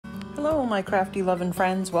Hello, my crafty loving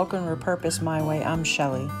friends. Welcome to Repurpose My Way. I'm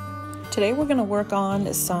Shelly. Today we're going to work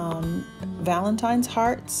on some Valentine's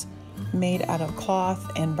hearts made out of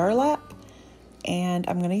cloth and burlap. And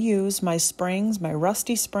I'm going to use my springs, my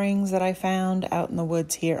rusty springs that I found out in the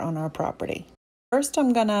woods here on our property. First,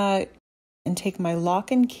 I'm going to take my lock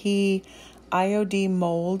and key IOD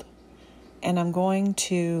mold, and I'm going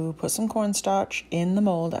to put some cornstarch in the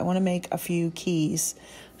mold. I want to make a few keys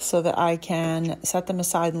so that I can set them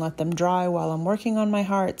aside and let them dry while I'm working on my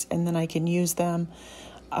hearts, and then I can use them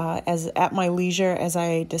as at my leisure as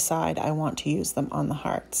I decide I want to use them on the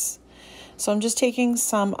hearts. So I'm just taking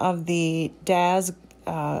some of the Daz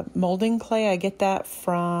molding clay. I get that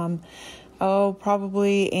from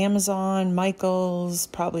probably Amazon, Michael's,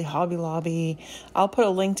 probably Hobby Lobby. I'll put a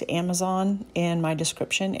link to Amazon in my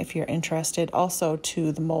description if you're interested. Also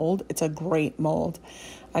to the mold. It's a great mold.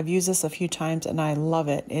 I've used this a few times and I love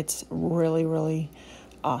it. It's really, really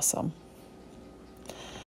awesome.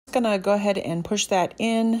 I'm gonna go ahead and push that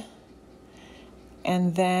in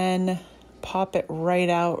and then pop it right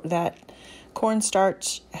out. That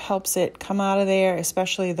cornstarch helps it come out of there,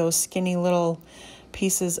 especially those skinny little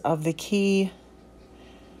pieces of the key.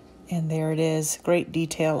 And there it is. Great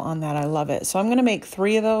detail on that. I love it. So I'm going to make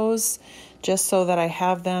 3 of those just so that I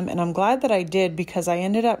have them. And I'm glad that I did, because I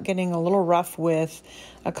ended up getting a little rough with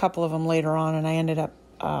a couple of them later on, and I ended up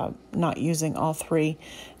not using all 3,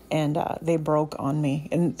 and they broke on me.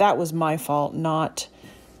 And that was my fault, not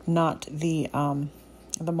the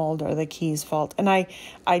mold or the key's fault. And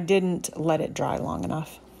I didn't let it dry long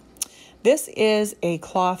enough. This is a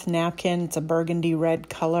cloth napkin. It's a burgundy red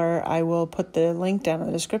color. I will put the link down in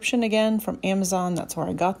the description again from Amazon. That's where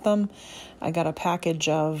I got them. I got a package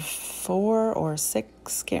of 4 or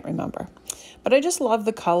 6, can't remember. But I just love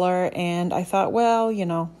the color, and I thought, well, you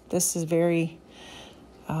know, this is very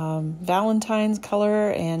Valentine's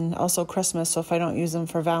color and also Christmas. So if I don't use them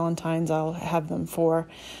for Valentine's, I'll have them for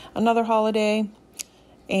another holiday.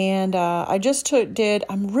 And I just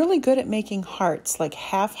I'm really good at making hearts, like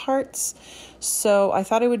half hearts. So I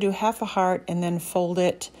thought I would do half a heart and then fold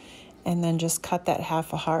it and then just cut that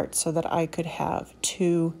half a heart so that I could have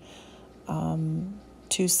two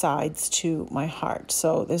sides to my heart.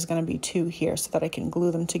 So there's going to be 2 here so that I can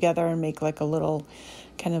glue them together and make like a little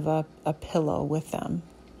kind of a pillow with them.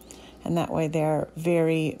 And that way they're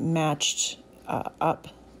very matched up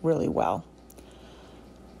really well.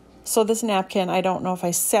 So this napkin, I don't know if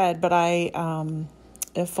I said, but I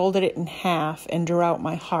folded it in half and drew out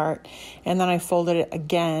my heart. And then I folded it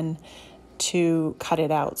again to cut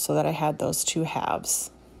it out so that I had those 2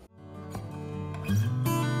 halves.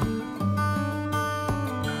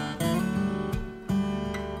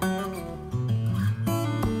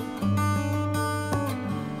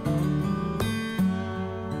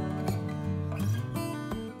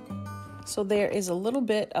 So there is a little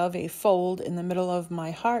bit of a fold in the middle of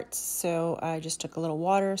my hearts. So I just took a little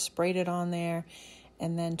water, sprayed it on there,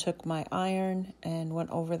 and then took my iron and went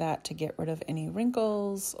over that to get rid of any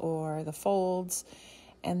wrinkles or the folds.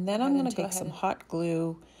 And then I'm going to take some hot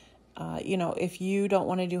glue. If you don't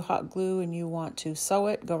want to do hot glue and you want to sew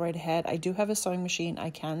it, go right ahead. I do have a sewing machine. I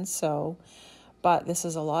can sew, but this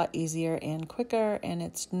is a lot easier and quicker, and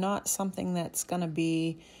it's not something that's going to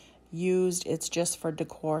be used. It's just for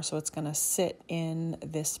decor, so it's going to sit in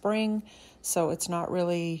this spring, so it's not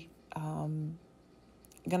really going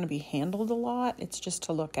to be handled a lot. It's just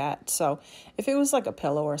to look at. So if it was like a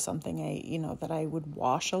pillow or something that I would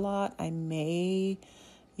wash a lot, I may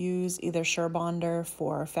use either Surebonder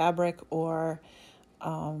for fabric or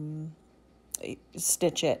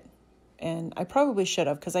stitch it. And I probably should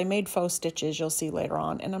have, because I made faux stitches, you'll see later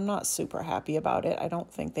on, and I'm not super happy about it. I don't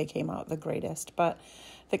think they came out the greatest, but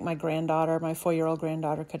I think my 4-year-old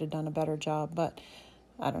granddaughter could have done a better job, but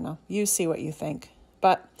I don't know. You see what you think.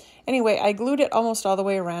 But anyway, I glued it almost all the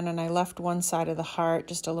way around, and I left one side of the heart,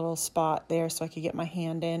 just a little spot there so I could get my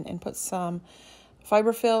hand in, and put some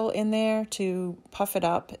fiberfill in there to puff it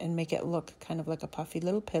up and make it look kind of like a puffy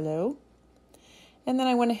little pillow. And then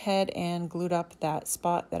I went ahead and glued up that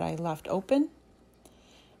spot that I left open.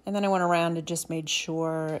 And then I went around and just made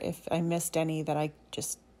sure if I missed any that I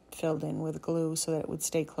just filled in with glue so that it would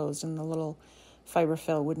stay closed and the little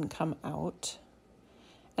fiberfill wouldn't come out.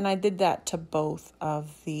 And I did that to both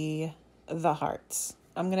of the hearts.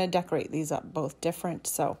 I'm going to decorate these up both different,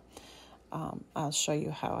 so I'll show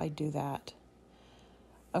you how I do that.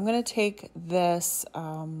 I'm going to take this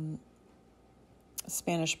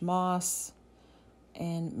Spanish moss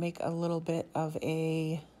and make a little bit of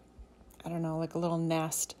like a little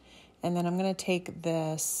nest. And then I'm going to take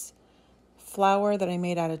this flower that I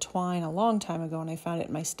made out of twine a long time ago, and I found it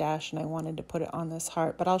in my stash and I wanted to put it on this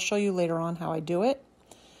heart, but I'll show you later on how I do it.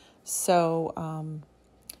 So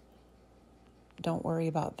don't worry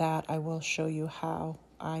about that. I will show you how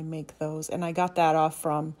I make those. And I got that off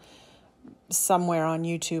from somewhere on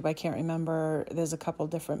YouTube. I can't remember. There's a couple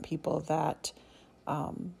different people that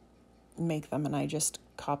make them, and I just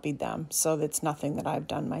copied them. So it's nothing that I've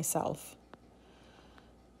done myself.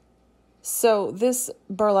 So this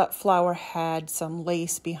burlap flower had some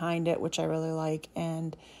lace behind it, which I really like.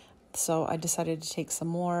 And so I decided to take some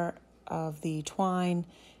more of the twine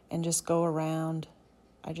and just go around.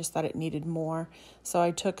 I just thought it needed more. So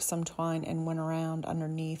I took some twine and went around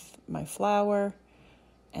underneath my flower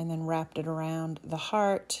and then wrapped it around the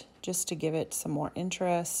heart just to give it some more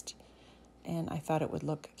interest. And I thought it would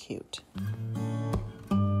look cute.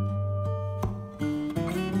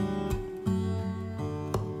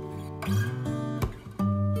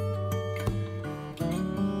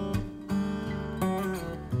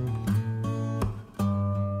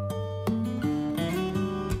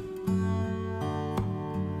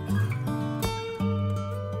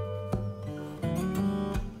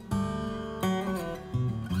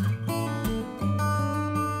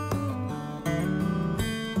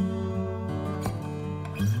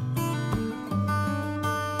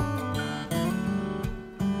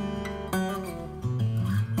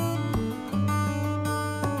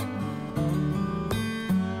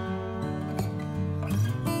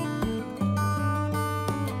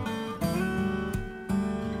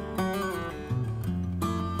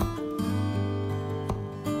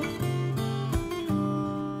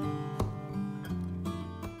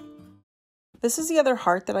 This is the other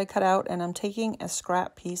heart that I cut out, and I'm taking a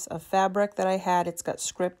scrap piece of fabric that I had. It's got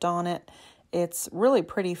script on it. It's really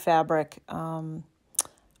pretty fabric.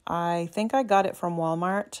 I think I got it from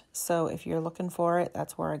Walmart, so if you're looking for it,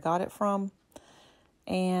 that's where I got it from.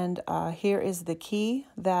 And here is the key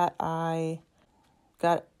that I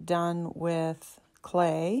got done with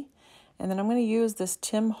clay. And then I'm going to use this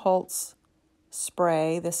Tim Holtz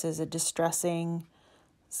spray. This is a distressing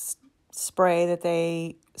spray that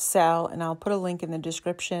they sell, and I'll put a link in the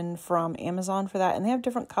description from Amazon for that. And they have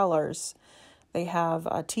different colors. They have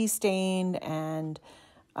tea stained and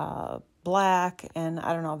black, and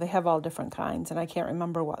I don't know, they have all different kinds, and I can't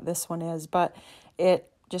remember what this one is, but it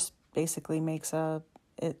just basically makes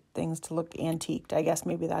things to look antiqued. I guess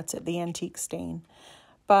maybe that's it, the antique stain.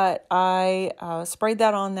 But I sprayed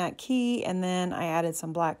that on that key, and then I added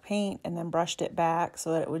some black paint and then brushed it back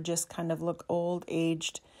so that it would just kind of look old,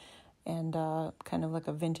 aged, and kind of like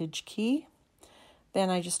a vintage key. Then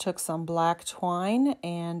I just took some black twine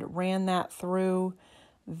and ran that through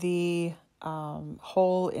the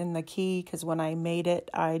hole in the key, because when I made it,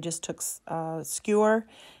 I just took a skewer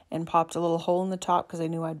and popped a little hole in the top because I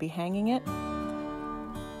knew I'd be hanging it.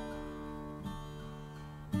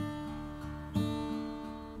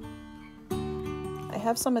 I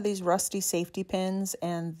have some of these rusty safety pins,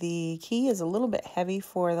 and the key is a little bit heavy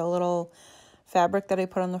for the little fabric that I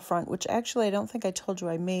put on the front, which actually I don't think I told you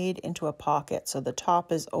I made into a pocket, so the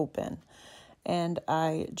top is open. And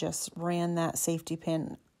I just ran that safety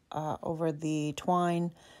pin over the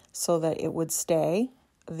twine so that it would stay.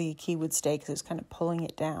 The key would stay because it's kind of pulling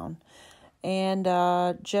it down. And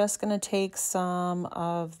just going to take some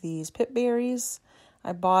of these pip berries.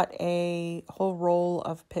 I bought a whole roll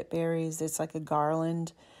of pip berries. It's like a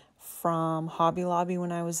garland from Hobby Lobby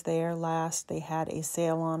when I was there last. They had a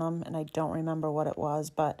sale on them, and I don't remember what it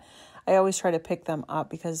was, but I always try to pick them up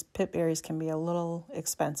because pip berries can be a little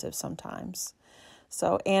expensive sometimes.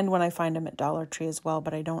 So, and when I find them at Dollar Tree as well,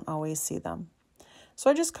 but I don't always see them. So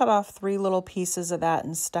I just cut off 3 little pieces of that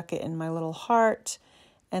and stuck it in my little heart.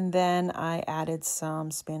 And then I added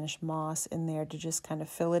some Spanish moss in there to just kind of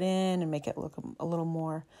fill it in and make it look a little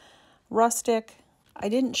more rustic. I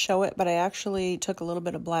didn't show it, but I actually took a little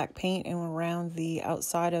bit of black paint and went around the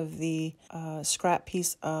outside of the scrap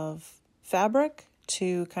piece of fabric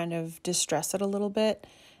to kind of distress it a little bit.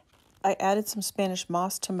 I added some Spanish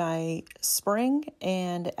moss to my spring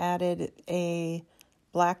and added a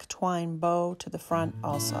black twine bow to the front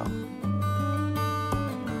also.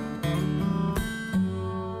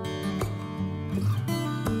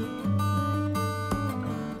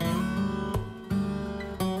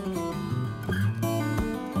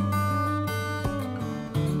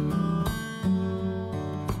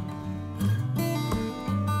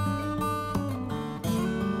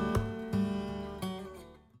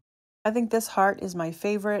 I think this heart is my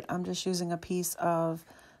favorite. I'm just using a piece of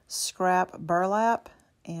scrap burlap,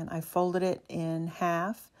 and I folded it in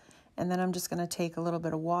half. And then I'm just going to take a little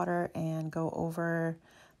bit of water and go over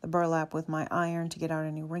the burlap with my iron to get out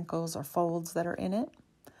any wrinkles or folds that are in it.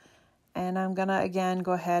 And I'm gonna again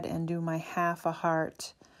go ahead and do my half a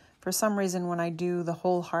heart. For some reason when I do the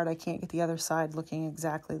whole heart, I can't get the other side looking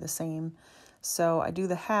exactly the same. So I do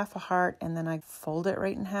the half a heart and then I fold it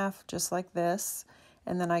right in half just like this.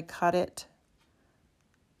 And then I cut it,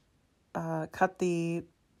 cut the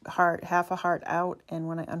heart, half a heart out. And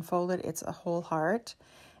when I unfold it, it's a whole heart.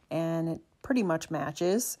 And it pretty much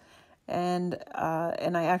matches. And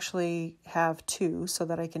I actually have two so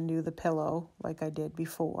that I can do the pillow like I did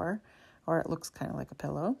before, or it looks kind of like a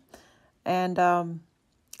pillow. And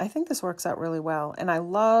I think this works out really well. And I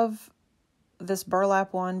love this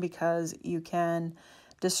burlap one because you can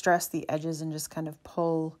distress the edges and just kind of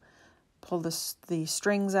pull the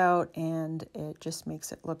strings out, and it just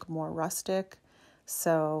makes it look more rustic.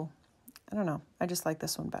 So I don't know, I just like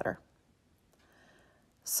this one better.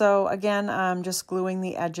 So again, I'm just gluing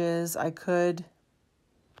the edges. I could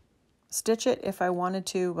stitch it if I wanted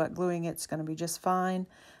to, but gluing it's going to be just fine.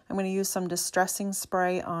 I'm going to use some distressing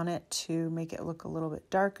spray on it to make it look a little bit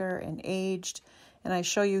darker and aged. And I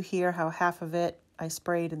show you here how half of it I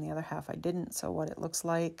sprayed and the other half I didn't, so what it looks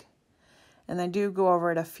like. And I do go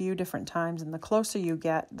over it a few different times, and the closer you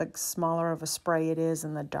get, the smaller of a spray it is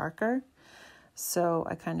and the darker. So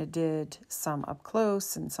I kind of did some up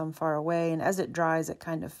close and some far away, and as it dries, it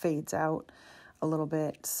kind of fades out a little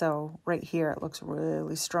bit. So right here, it looks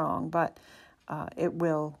really strong, but it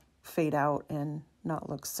will fade out and not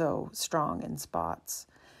look so strong in spots.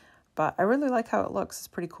 But I really like how it looks. It's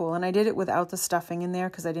pretty cool. And I did it without the stuffing in there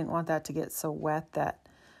because I didn't want that to get so wet that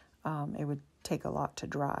it would take a lot to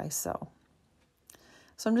dry. So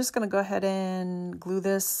I'm just going to go ahead and glue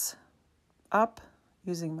this up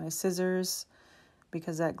using my scissors,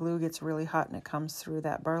 because that glue gets really hot and it comes through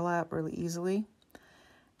that burlap really easily.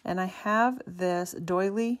 And I have this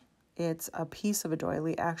doily. It's a piece of a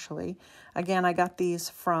doily, actually. Again, I got these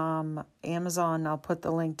from Amazon. I'll put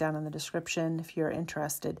the link down in the description if you're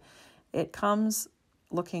interested. It comes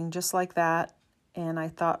looking just like that, and I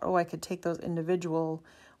thought, oh, I could take those individual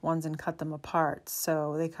ones and cut them apart.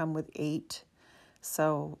 So they come with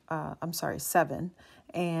 7.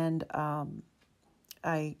 And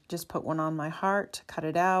I just put one on my heart, cut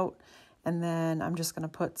it out, and then I'm just going to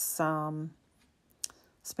put some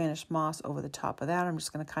Spanish moss over the top of that. I'm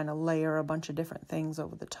just going to kind of layer a bunch of different things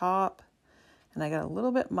over the top. And I got a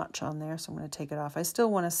little bit much on there, so I'm going to take it off. I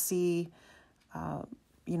still want to see,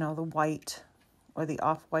 the white or the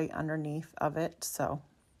off-white underneath of it. So,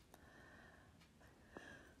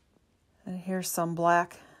 and here's some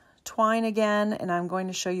black twine again, and I'm going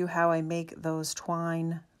to show you how I make those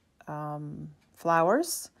twine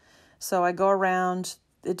flowers. So I go around,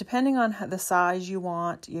 depending on the size you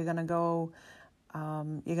want, you're going to go,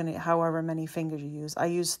 however many fingers you use. I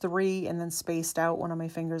use 3 and then spaced out one of my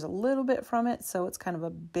fingers a little bit from it, so it's kind of a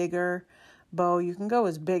bigger bow. You can go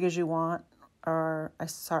as big as you want, or,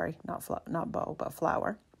 not bow, but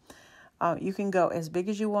flower. You can go as big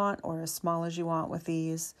as you want or as small as you want with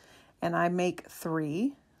these, and I make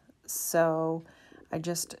 3, so I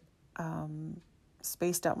just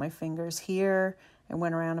spaced out my fingers here and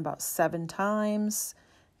went around about 7 times.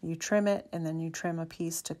 You trim it, and then you trim a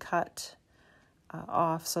piece to cut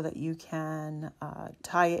off so that you can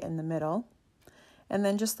tie it in the middle. And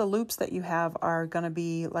then just the loops that you have are going to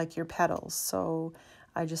be like your petals. So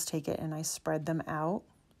I just take it and I spread them out.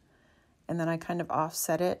 And then I kind of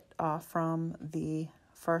offset it off from the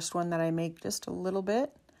first one that I make just a little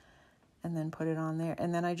bit, and then put it on there.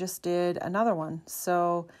 And then I just did another one.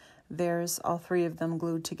 So there's all 3 of them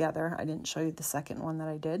glued together. I didn't show you the second one that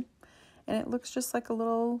I did. And it looks just like a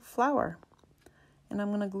little flower. And I'm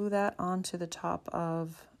going to glue that onto the top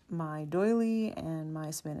of my doily and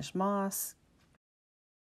my Spanish moss.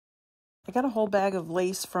 I got a whole bag of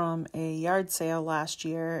lace from a yard sale last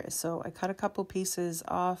year, so I cut a couple pieces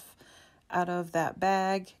off out of that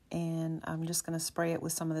bag, and I'm just going to spray it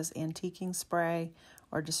with some of this antiquing spray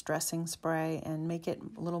or distressing spray and make it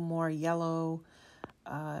a little more yellow,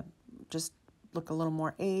 just look a little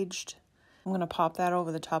more aged. I'm going to pop that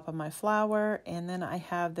over the top of my flower, and then I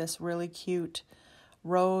have this really cute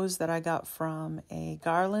rose that I got from a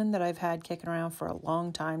garland that I've had kicking around for a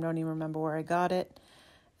long time. Don't even remember where I got it.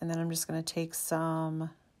 And then I'm just going to take some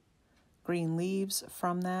green leaves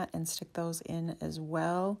from that and stick those in as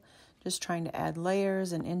well. Just trying to add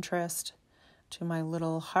layers and interest to my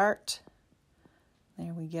little heart.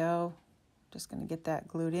 There we go. Just going to get that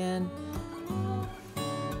glued in.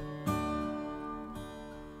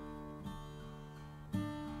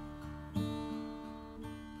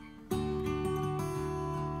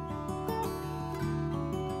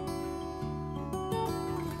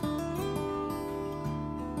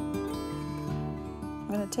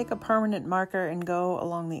 take a permanent marker and go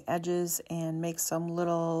along the edges and make some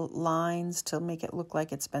little lines to make it look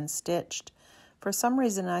like it's been stitched. For some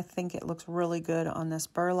reason, I think it looks really good on this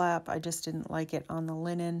burlap. I just didn't like it on the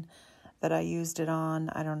linen that I used it on.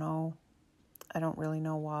 I don't know. I don't really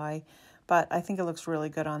know why, but I think it looks really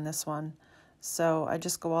good on this one. So I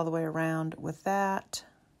just go all the way around with that.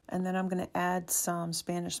 And then I'm going to add some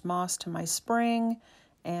Spanish moss to my spring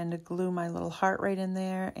and glue my little heart right in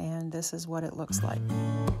there. And this is what it looks like.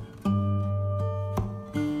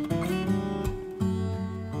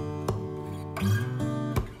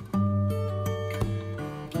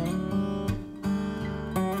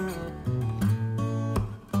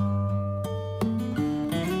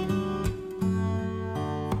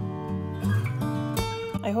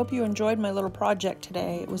 I hope you enjoyed my little project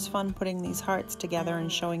today. It was fun putting these hearts together and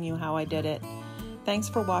showing you how I did it. Thanks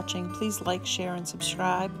for watching. Please like, share, and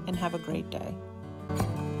subscribe, and have a great day.